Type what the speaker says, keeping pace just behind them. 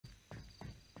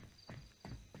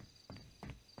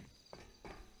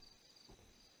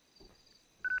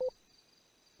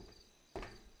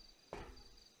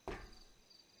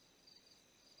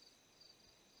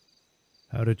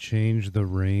How to change the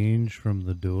range from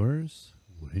the doors?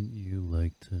 Wouldn't you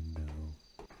like to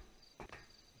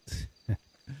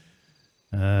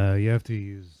know? You have to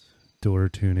use door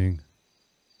tuning.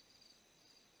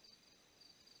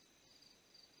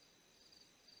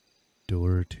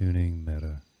 Door tuning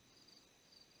meta.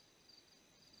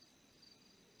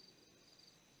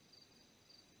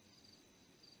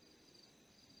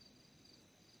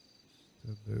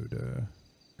 The Buddha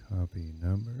copy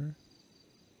number.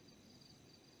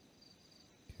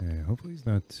 Okay, hopefully he's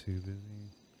not too busy.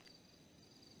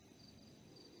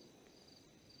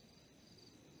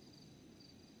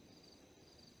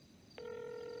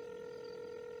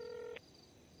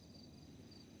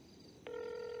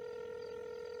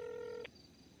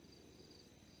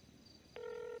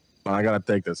 I gotta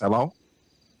take this. Hello?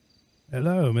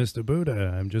 Hello, Mr.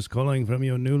 Buddha. I'm just calling from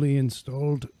your newly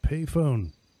installed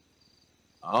payphone.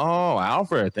 Oh,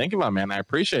 Alfred. Thank you, my man. I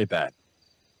appreciate that.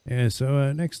 Yeah,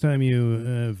 so next time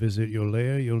you visit your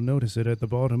lair, you'll notice it at the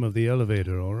bottom of the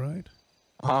elevator, all right?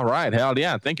 All right. Hell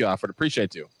yeah. Thank you, Alfred.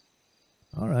 Appreciate you.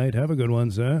 All right, have a good one,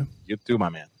 sir. You too, my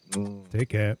man. Take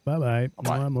care. Bye-bye.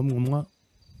 Bye-bye.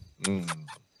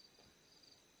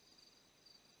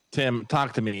 Tim,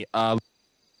 talk to me.